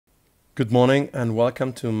Good morning and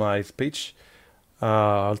welcome to my speech.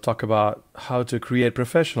 I'll talk about how to create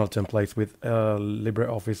professional templates with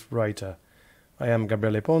LibreOffice Writer. I am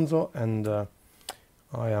Gabriele Ponzo and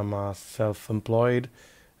I am self-employed.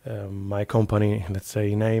 My company, let's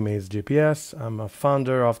say, name is GPS. I'm a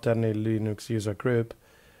founder of Terni Linux user group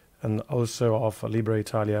and also of Libre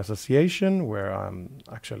Italia Association, where I'm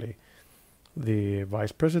actually the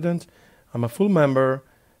vice president. I'm a full member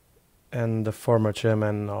and the former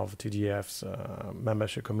chairman of TDF's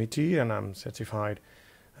membership committee, and I'm certified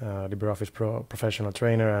LibreOffice professional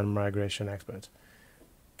trainer and migration expert.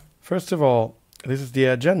 First of all, this is the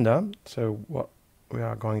agenda, so what we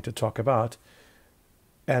are going to talk about.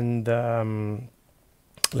 And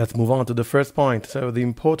let's move on to the first point, so the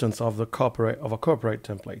importance of a corporate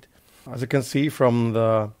template. As you can see from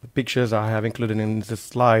the pictures I have included in this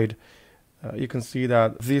slide, you can see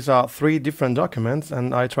that these are three different documents,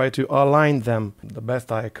 and I try to align them the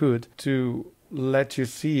best I could to let you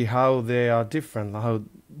see how they are different, how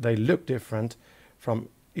they look different from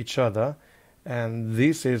each other. And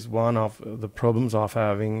this is one of the problems of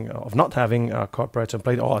not having a corporate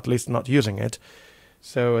template, or at least not using it.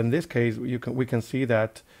 So in this case, we can see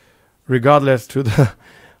that regardless to the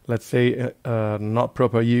let's say not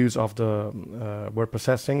proper use of the word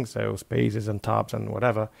processing, so spaces and tabs and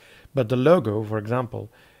whatever, but the logo, for example,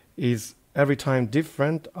 is every time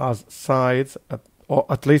different as size, or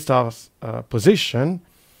at least as position,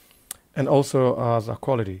 and also as a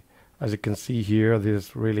quality. As you can see here, this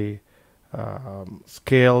is really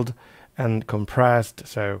scaled and compressed.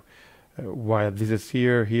 So while this is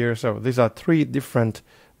here, so these are three different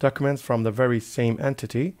documents from the very same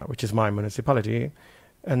entity, which is my municipality,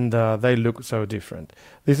 and they look so different.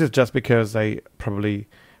 This is just because they probably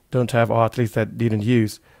don't have, or at least they didn't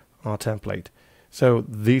use, our template. So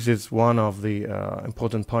this is one of the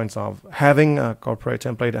important points of having a corporate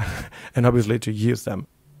template and obviously to use them.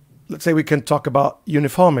 Let's say we can talk about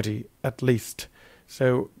uniformity at least.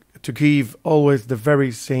 So to give always the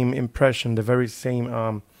very same impression, the very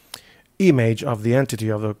same image of the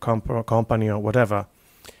entity of the company or whatever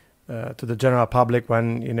to the general public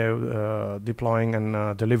when deploying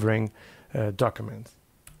and delivering documents.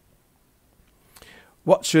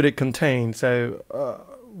 What should it contain? So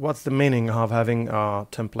what's the meaning of having a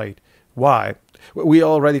template? Why? We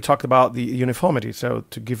already talked about the uniformity, so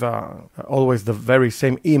to give always the very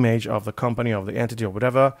same image of the company, of the entity, or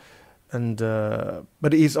whatever. And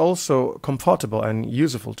but it is also comfortable and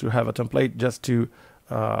useful to have a template just to,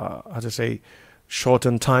 how to say,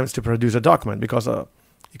 shorten times to produce a document, because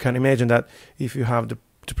you can imagine that if you have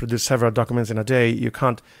to produce several documents in a day, you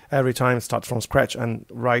can't every time start from scratch and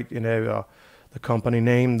write, the company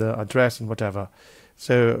name, the address, and whatever.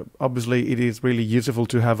 So obviously it is really useful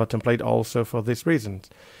to have a template also for these reasons.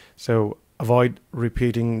 So avoid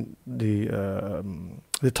repeating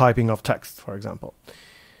the typing of text, for example.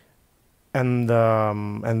 And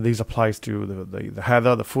this applies to the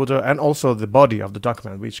header, the footer, and also the body of the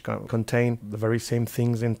document, which can contain the very same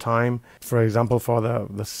things in time, for example, for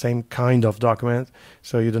the same kind of document,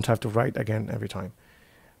 so you don't have to write again every time.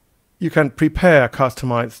 You can prepare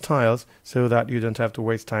customized styles so that you don't have to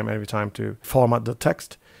waste time every time to format the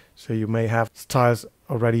text. So you may have styles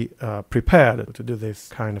already prepared to do this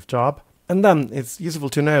kind of job. And then it's useful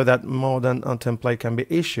to know that more than a template can be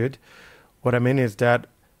issued. What I mean is that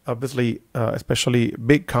obviously, especially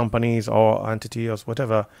big companies or entities,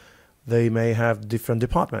 whatever, they may have different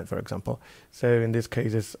departments, for example. So in these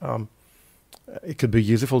cases, it could be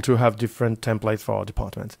useful to have different templates for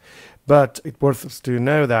departments. But it's worth to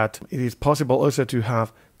know that it is possible also to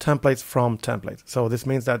have templates from templates. So this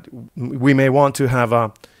means that we may want to have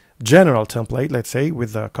a general template, let's say,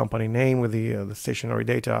 with the company name, with the stationary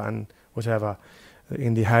data and whatever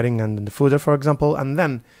in the heading and in the footer, for example. And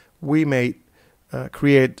then we may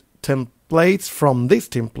create templates from this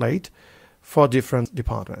template for different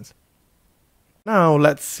departments. Now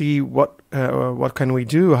let's see what can we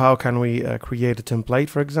do. How can we create a template,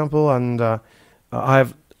 for example? And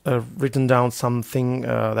I've written down something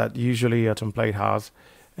that usually a template has,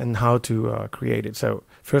 and how to create it. So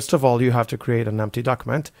first of all, you have to create an empty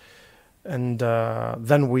document, and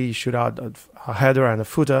then we should add a header and a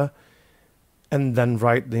footer, and then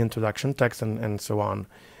write the introduction text and so on.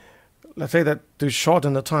 Let's say that to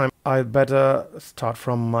shorten the time, I'd better start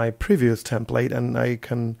from my previous template, and I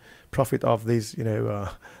can profit of this,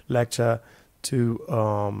 lecture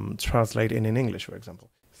to translate in English, for example.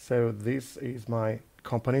 So this is my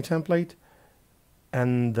company template,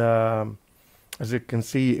 and as you can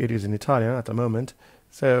see, it is in Italian at the moment.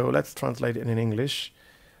 So let's translate it in English.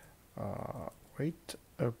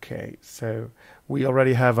 Okay. So we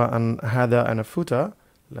already have a header and a footer.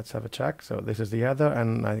 let's have a check. So this is the header,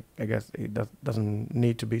 and I guess it doesn't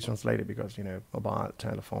need to be translated because, you know, mobile,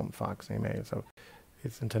 telephone, fax, email. So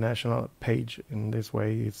it's international page in this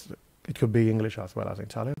way. It could be English as well as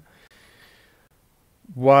Italian.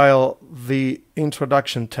 While the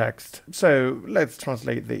introduction text, so let's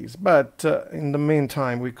translate these. But in the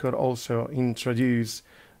meantime, we could also introduce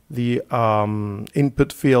the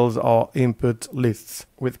input fields or input lists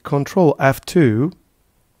with Control F2.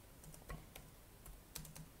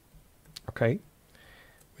 Okay,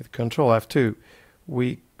 with Control F2,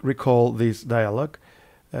 we recall this dialog,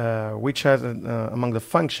 which has among the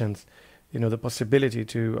functions, you know, the possibility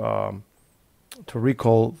to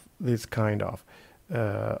recall this kind of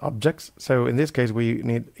objects. So in this case, we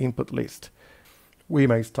need input list. We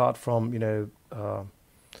may start from, you know,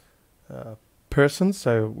 persons.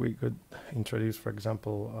 So we could introduce, for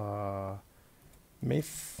example,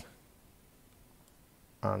 Miss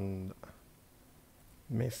and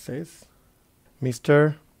Mrs.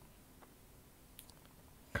 Mr.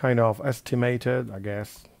 Kind of estimated, I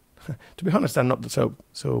guess. To be honest, I'm not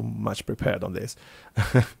so much prepared on this.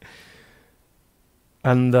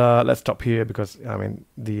 And let's stop here because I mean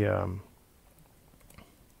the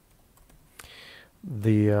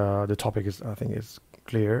topic is, I think, is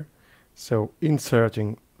clear. So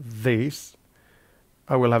inserting this,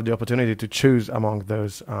 I will have the opportunity to choose among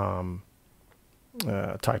those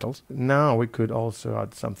titles. Now we could also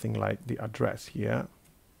add something like the address here,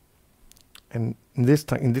 and in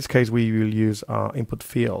this case we will use our input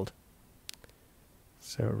field.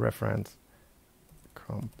 So reference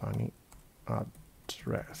company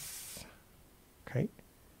address. Okay.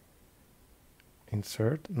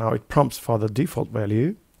 Insert. Now it prompts for the default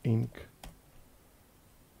value, Inc.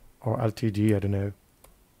 or Ltd. I don't know.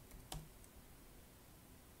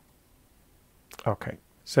 Okay.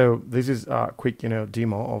 So this is a quick, you know,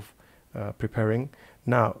 demo of preparing.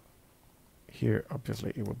 Now, here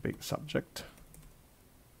obviously it would be subject.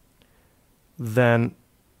 Then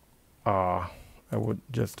I would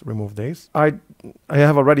just remove this. I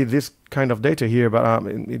have already this kind of data here, but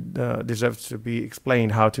it deserves to be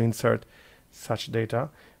explained how to insert such data.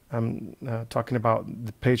 I'm talking about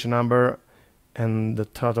the page number and the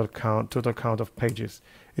total count of pages.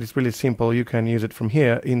 It is really simple. You can use it from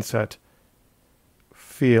here, insert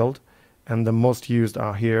field, and the most used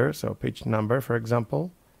are here. So page number, for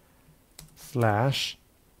example, /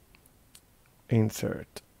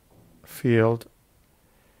 insert field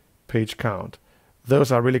page count.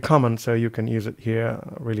 Those are really common, so you can use it here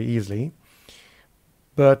really easily.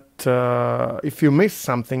 But if you miss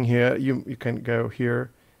something here, you can go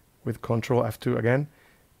here with Control F2 again.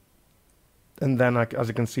 And then, as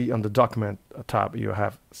you can see on the document tab, you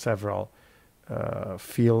have several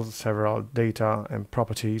fields, several data and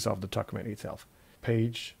properties of the document itself.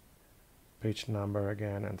 Page number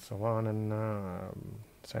again, and so on, and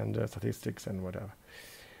sender statistics and whatever.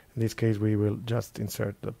 In this case, we will just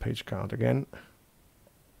insert the page count again.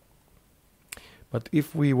 But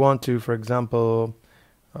if we want to, for example,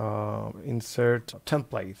 insert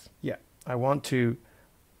templates, yeah, I want to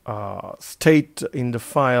state in the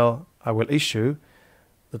file I will issue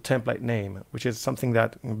the template name, which is something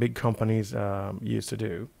that big companies used to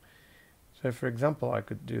do. So, for example, I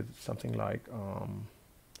could do something like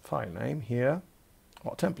file name here,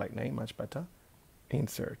 or template name, much better,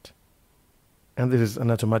 insert. And this is an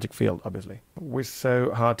automatic field, obviously. We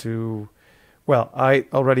saw how to, well, I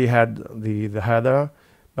already had the header,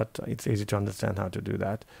 but it's easy to understand how to do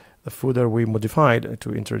that. The footer we modified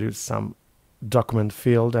to introduce some document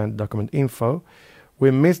field and document info. We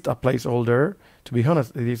missed a placeholder. To be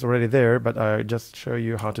honest, it is already there, but I just show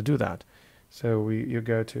you how to do that. So you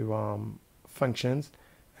go to functions,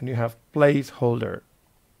 and you have placeholder,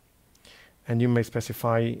 and you may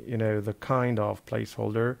specify, you know, the kind of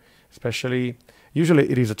placeholder. Especially, usually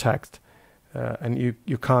it is a text, and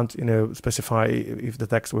you can't, you know, specify if the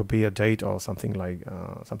text will be a date or something like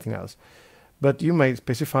something else. But you may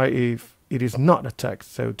specify if it is not a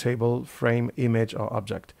text, so table, frame, image, or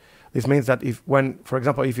object. This means that for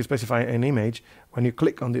example, if you specify an image, when you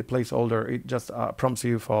click on the placeholder, it just prompts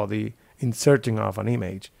you for the inserting of an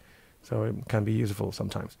image. So it can be useful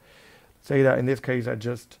sometimes. Say that in this case, I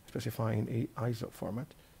just specify in ISO format,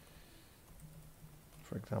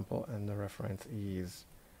 for example, and the reference is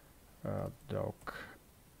doc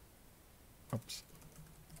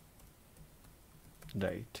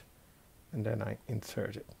date, and then I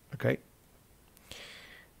insert it. Okay.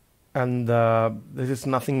 And this is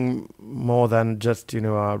nothing more than just, you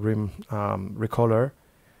know, a recaller,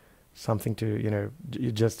 something to, you know, you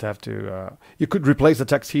just have to, you could replace the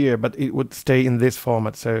text here, but it would stay in this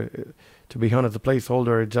format. So to be honest, the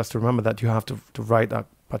placeholder, just remember that you have to write a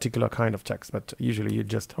particular kind of text, but usually you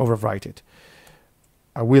just overwrite it.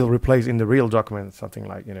 I will replace in the real document something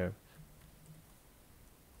like,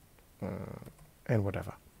 and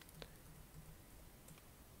whatever.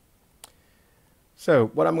 So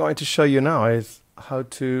what I'm going to show you now is how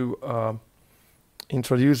to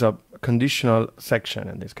introduce a conditional section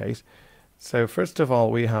in this case. So first of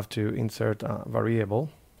all, we have to insert a variable.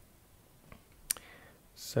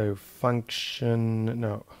 So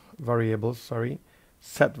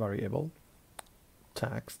set variable,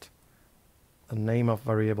 text. The name of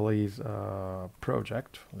variable is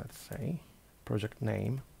project, let's say, project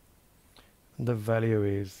name. The value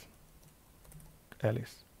is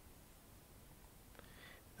Alice.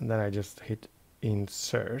 And then I just hit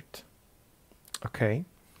insert. Okay.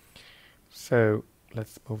 So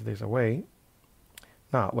let's move this away.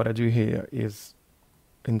 Now what I do here is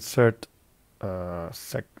insert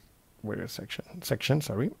section,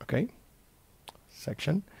 sorry, okay.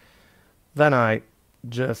 Section. Then I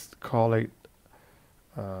just call it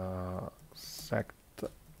sect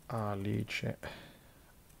Alice,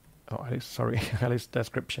 Alice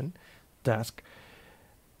description, task,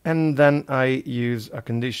 and then I use a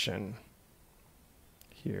condition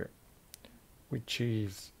here, which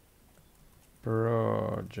is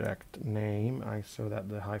project name. I saw that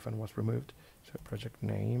the hyphen was removed, so project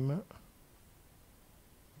name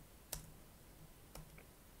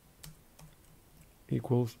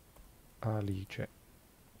equals Alice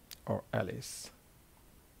or Alice.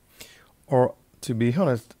 Or to be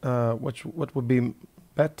honest, what would be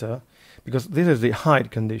better, because this is the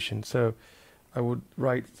hide condition, so I would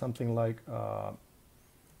write something like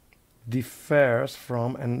differs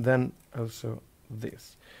from, and then also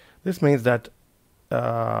this. This means that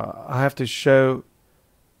I have to show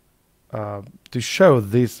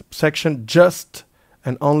this section just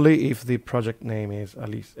and only if the project name is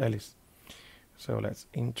Alice. So let's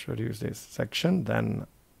introduce this section. Then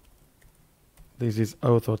this is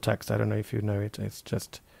auto text. I don't know if you know it. It's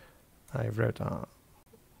just I wrote a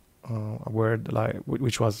word like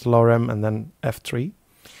which was lorem and then F3,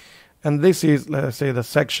 and this is, let's say, the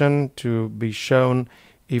section to be shown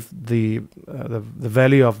if the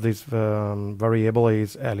value of this variable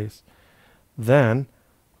is Alice. Then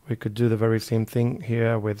we could do the very same thing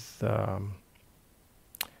here with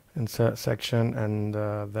insert section, and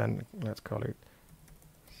then let's call it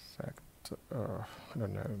sect. I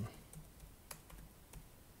don't know.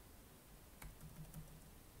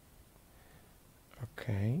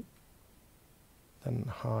 Okay. Then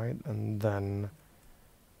hide, and then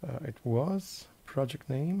it was project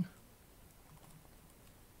name.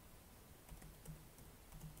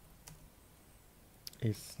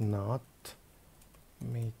 Is not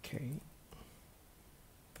Mickey.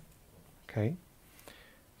 Okay.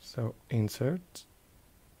 So insert,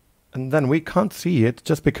 and then we can't see it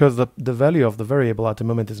just because the value of the variable at the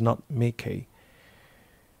moment is not Mickey.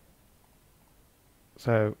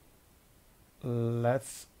 So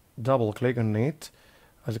let's double click on it.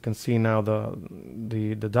 As you can see now,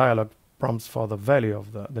 the dialog prompts for the value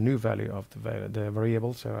of the new value of the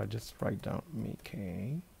variable. So I just write down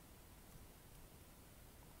Mickey,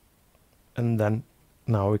 and then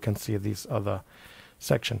now we can see this other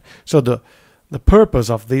section. So the purpose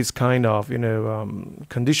of these kind of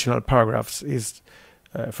conditional paragraphs is,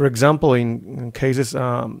 for example, in cases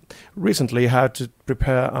recently I had to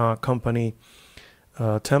prepare a company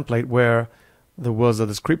template where there was a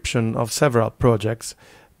description of several projects,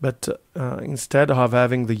 but instead of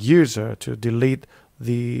having the user to delete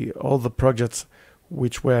all the projects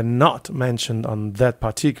which were not mentioned on that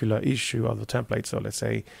particular issue of the template. So let's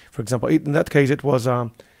say, for example, in that case it was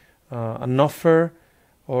an offer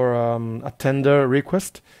or a tender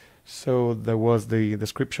request. So there was the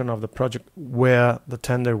description of the project where the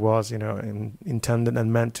tender was intended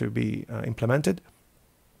and meant to be implemented.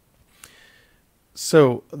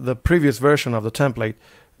 So the previous version of the template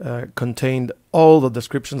contained all the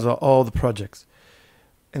descriptions of all the projects.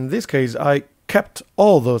 In this case, I kept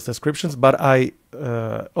all those descriptions, but I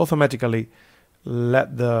automatically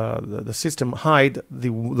let the system hide the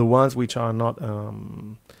ones which are not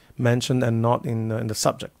mentioned and not in the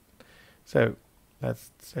subject. So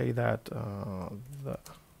let's say that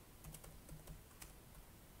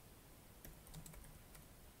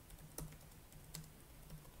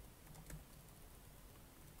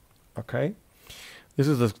okay, this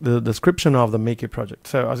is the description of the Mickey project.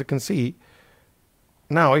 So as you can see,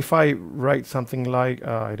 now if I write something like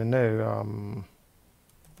I don't know,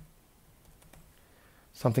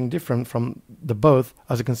 something different from the both,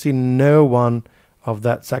 as you can see, no one of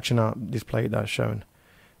that section are displayed as shown.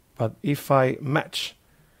 But if I match,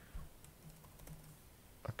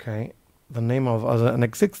 okay, the name of an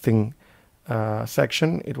existing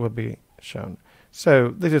section, it will be shown.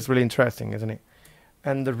 So this is really interesting, isn't it?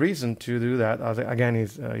 And the reason to do that, again,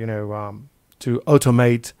 is to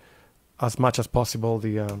automate as much as possible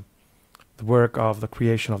the work of the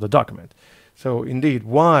creation of the document. So indeed,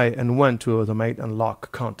 why and when to automate and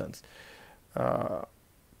lock contents?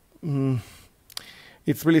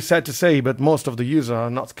 It's really sad to say, but most of the users are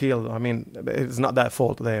not skilled. I mean, it's not their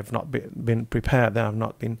fault. They have not been prepared. They have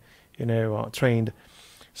not been, trained.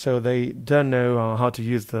 So they don't know how to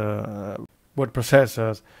use the word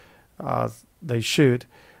processors as they should.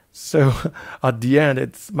 So at the end,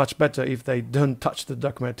 it's much better if they don't touch the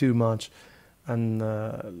document too much and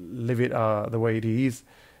leave it the way it is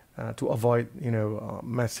to avoid,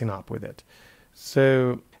 messing up with it.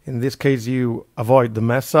 So in this case, you avoid the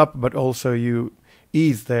mess up, but also you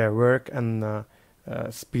ease their work and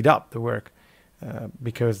speed up the work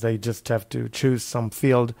because they just have to choose some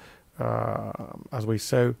field, as we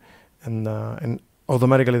saw, and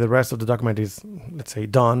automatically the rest of the document is, let's say,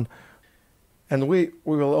 done. And we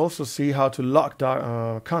will also see how to lock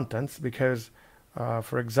contents because,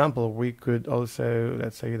 for example, we could also,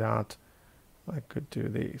 let's say that I could do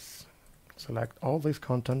this, select all this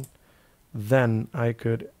content, then I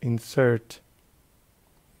could insert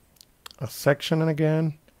a section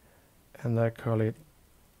again, and I call it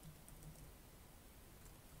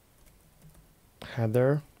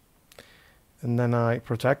header, and then I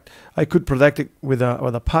could protect it with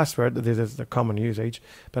a password. This is the common usage,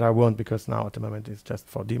 but I won't because now at the moment it's just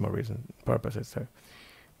for demo purposes. So,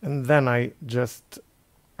 and then I just,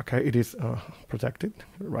 okay, it is protected,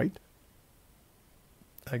 right?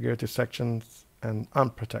 I go to sections and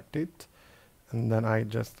unprotect it, and then I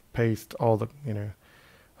just paste all the,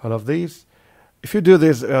 all of these. If you do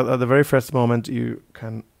this at the very first moment, you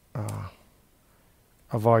can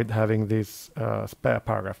avoid having this spare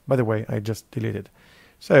paragraph. By the way, I just deleted.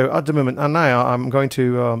 So at the moment, and now I'm going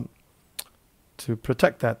to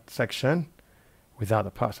protect that section without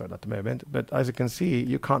a password at the moment. But as you can see,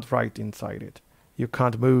 you can't write inside it. You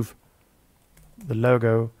can't move the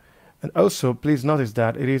logo. And also, please notice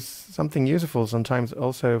that it is something useful sometimes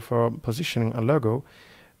also for positioning a logo,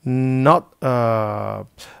 not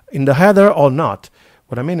in the header or not.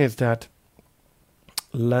 What I mean is that,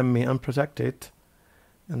 let me unprotect it,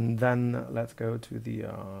 and then let's go to the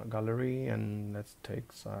gallery, and let's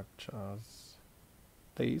take such as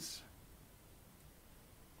these.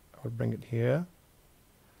 I will bring it here,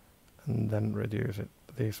 and then reduce it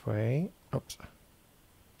this way. Oops.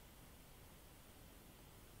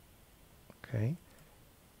 Okay,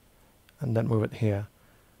 and then move it here.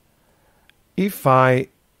 If I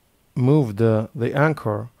move the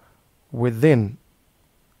anchor within,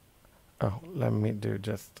 let me do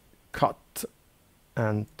just cut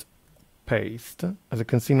and paste. As you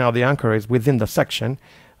can see now, the anchor is within the section.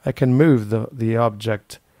 I can move the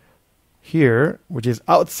object here, which is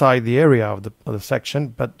outside the area of the section,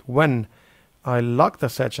 but when I lock the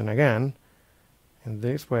section again in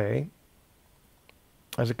this way,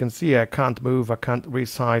 as you can see, I can't move, I can't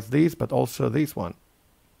resize these, but also this one.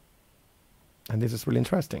 And this is really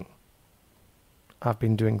interesting. I've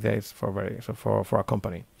been doing this for a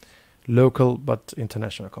company, local but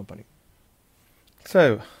international company.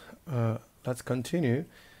 So let's continue.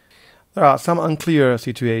 There are some unclear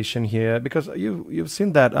situation here because you've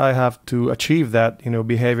seen that I have to achieve that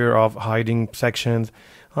behavior of hiding sections.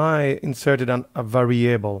 I inserted a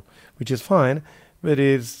variable, which is fine, but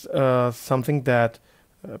is something that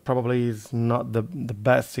probably is not the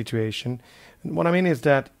best situation. And what I mean is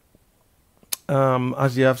that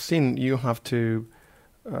as you have seen, you have to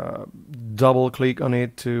double click on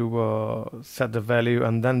it to set the value,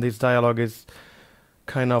 and then this dialog is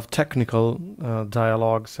kind of technical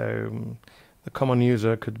dialogue, so the common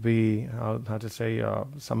user could be how to say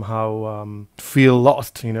somehow feel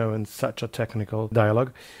lost in such a technical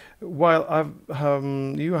dialogue, while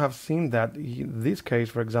you have seen that in this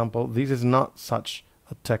case, for example, this is not such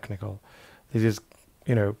a technical. This is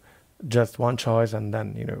just one choice, and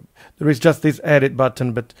then there is just this edit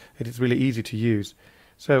button, but it is really easy to use.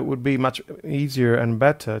 So it would be much easier and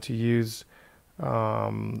better to use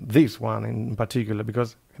this one in particular,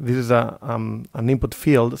 because this is an input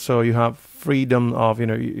field, so you have freedom of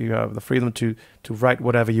you have the freedom to write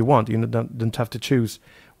whatever you want. You don't have to choose,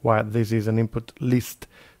 while this is an input list,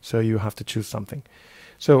 so you have to choose something.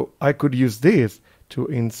 So I could use this to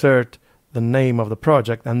insert the name of the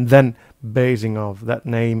project, and then basing off that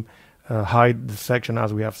name hide the section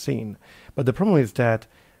as we have seen. But the problem is that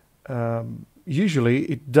usually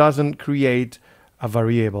it doesn't create a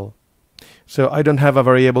variable. So I don't have a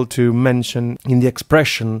variable to mention in the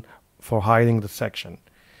expression for hiding the section.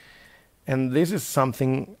 And this is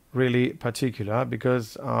something really particular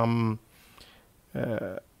because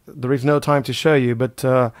there is no time to show you, but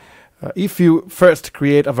if you first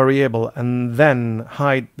create a variable and then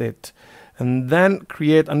hide it, and then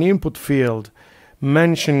create an input field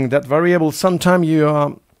mentioning that variable, sometime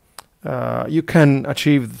you can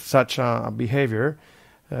achieve such a behavior.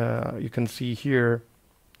 You can see here,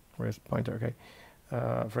 where's the pointer? Okay.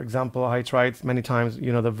 For example, I tried many times,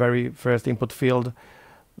 the very first input field,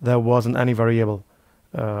 there wasn't any variable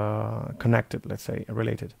connected, let's say,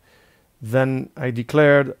 related. Then I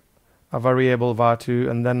declared a variable var2,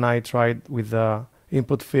 and then I tried with the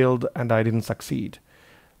input field and I didn't succeed.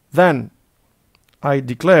 Then I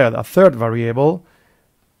declared a third variable,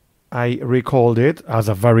 I recalled it as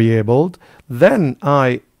a variable, then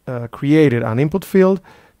I created an input field,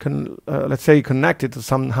 let's say connected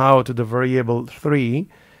somehow to the variable 3,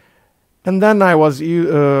 and then I was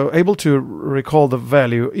able to recall the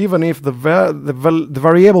value, even if the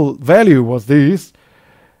variable value was this,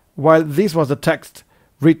 while this was the text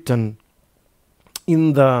written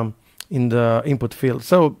in the input field.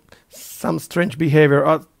 So some strange behavior,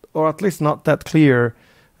 or at least not that clear,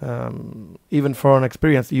 even for an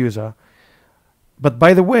experienced user. But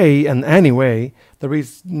by the way, and anyway, there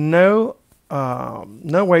is no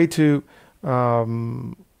way to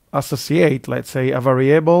associate, let's say, a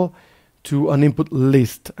variable to an input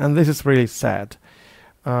list, and this is really sad.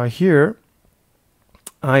 Here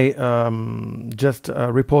I just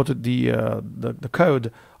reported the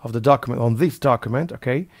code of the document on this document.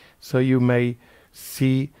 Okay, so you may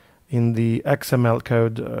see in the XML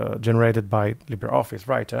code generated by LibreOffice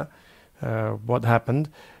Writer what happened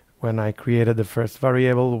when I created the first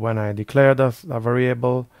variable, when I declared a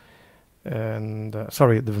variable, and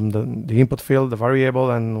the input field, the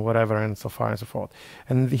variable, and whatever, and so far and so forth.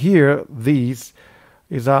 And here, this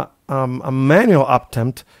is a manual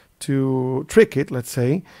attempt to trick it, let's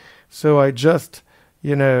say. So I just,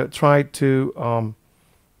 tried to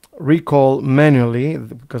recall manually,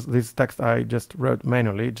 because this text I just wrote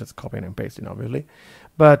manually, just copying and pasting, obviously.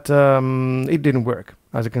 But it didn't work,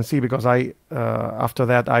 as you can see, because I after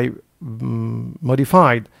that I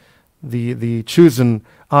modified the chosen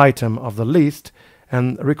item of the list,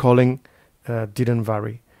 and recalling didn't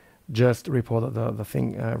vary, just reported the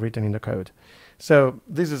thing written in the code. So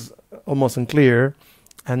this is almost unclear,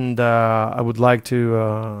 and I would like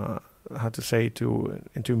to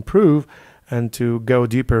to improve and to go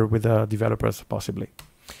deeper with the developers possibly.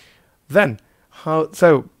 Then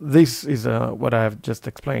so this is what I have just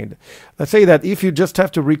explained. Let's say that if you just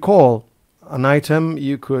have to recall an item,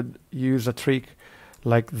 you could use a trick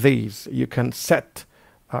like these. You can set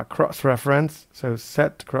cross-reference. So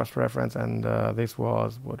set cross-reference, and this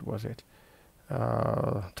was, what was it?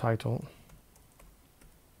 Title.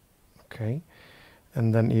 Okay.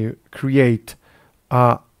 And then you create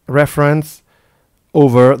a reference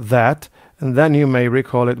over that, and then you may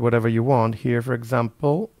recall it whatever you want. Here, for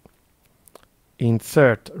example,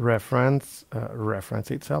 insert reference, reference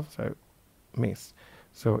itself, so miss.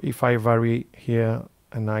 So if I vary here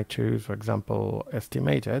and I choose, for example,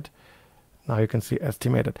 estimated, now you can see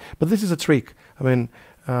estimated. But this is a trick. I mean,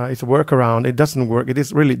 it's a workaround. It doesn't work. It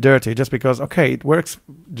is really dirty, just because, okay, it works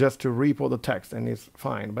just to report the text and it's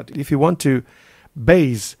fine. But if you want to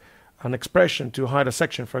base an expression to hide a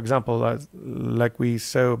section, for example, like we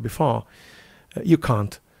saw before, you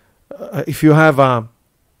can't. If you have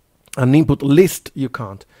an input list, you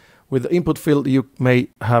can't. With the input field, you may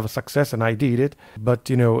have success, and I did it, but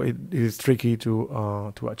it is tricky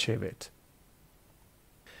to achieve it.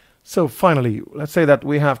 So finally, let's say that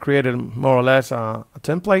we have created more or less a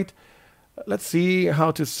template. Let's see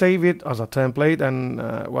how to save it as a template, and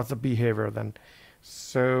what's the behavior then.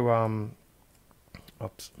 So,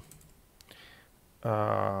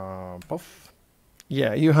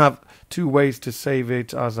 yeah, you have two ways to save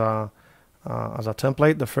it as a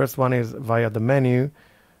template. The first one is via the menu.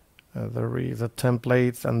 There is a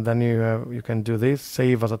templates, and then you can do this,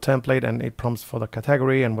 save as a template, and it prompts for the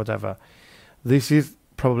category and whatever. This is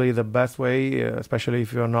probably the best way, especially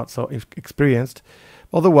if you're not so experienced.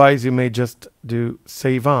 Otherwise, you may just do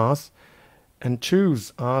save as and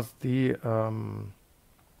choose as the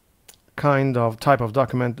kind of type of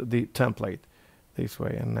document the template this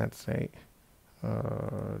way, and let's say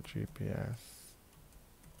GPS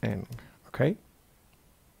N. Okay.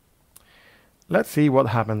 Let's see what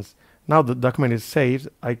happens. Now the document is saved.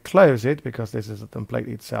 I close it because this is a template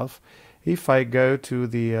itself. If I go to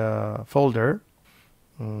the folder,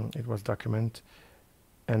 it was document,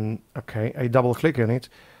 and okay, I double click on it.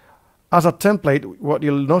 As a template, what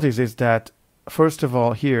you'll notice is that first of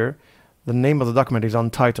all here, the name of the document is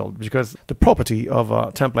untitled, because the property of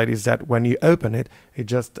a template is that when you open it, it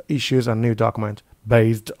just issues a new document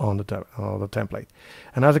based on the template.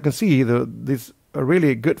 And as you can see, this a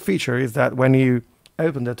really good feature is that when you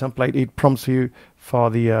open the template, it prompts you for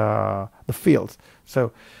the fields.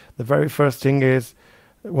 So the very first thing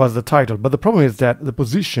was the title, but the problem is that the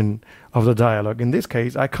position of the dialog. In this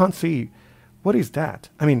case, I can't see what is that.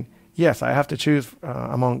 I mean, yes, I have to choose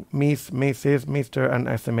among Miss, Mrs., Mr., and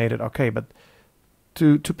estimated. Okay, but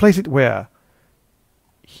to place it where?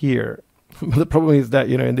 Here. But the problem is that,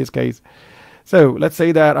 in this case, so let's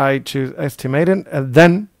say that I choose estimated, and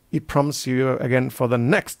then it prompts you again for the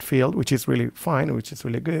next field, which is really fine, which is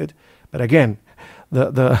really good. But again,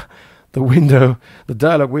 the window, the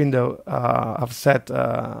dialog window, I've set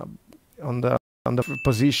on the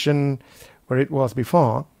position where it was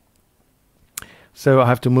before. So I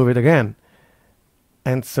have to move it again,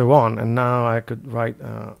 and so on. And now I could write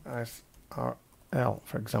SRL,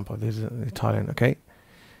 for example. This is Italian, okay?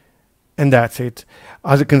 And that's it.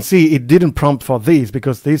 As you can see, it didn't prompt for these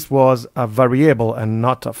because this was a variable and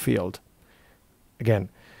not a field. Again,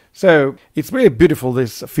 so it's really beautiful,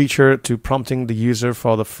 this feature to prompting the user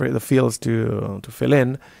for the fields to fill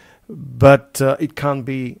in, but it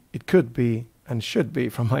could be, and should be,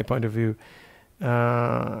 from my point of view,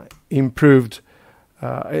 improved.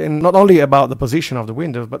 And not only about the position of the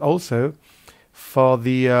windows, but also for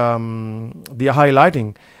the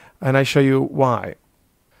highlighting, and I show you why.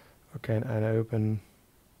 Okay, and I open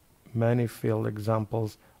many field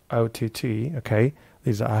examples, OTT. Okay,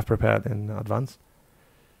 these I have prepared in advance.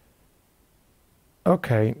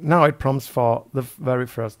 Okay, now it prompts for the very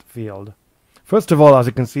first field. First of all, as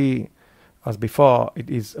you can see, as before, it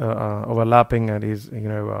is overlapping and is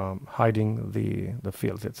hiding the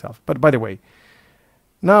fields itself. But by the way,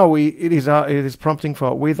 now it is prompting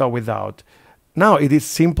for with or without. Now it is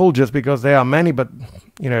simple just because there are many, but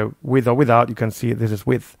with or without, you can see this is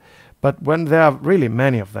with. But when there are really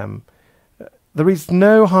many of them, there is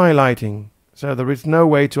no highlighting, so there is no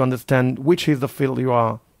way to understand which is the field you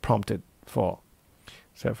are prompted for.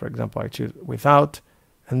 So for example, I choose without,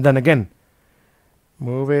 and then again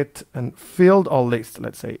move it, and field or list,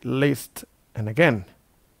 let's say list, and again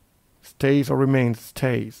stays or remains,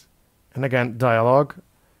 stays, and again dialog,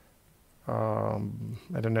 I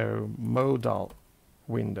don't know, modal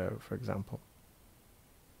window, for example,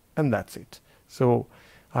 and that's it. So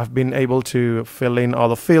I've been able to fill in all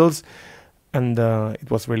the fields, and it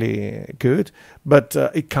was really good, but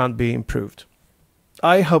it can't be improved.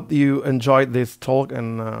 I hope you enjoyed this talk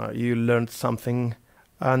and you learned something,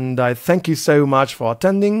 and I thank you so much for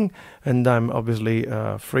attending, and I'm obviously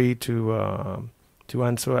free to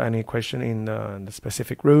answer any question in the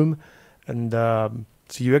specific room, and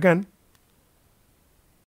see you again.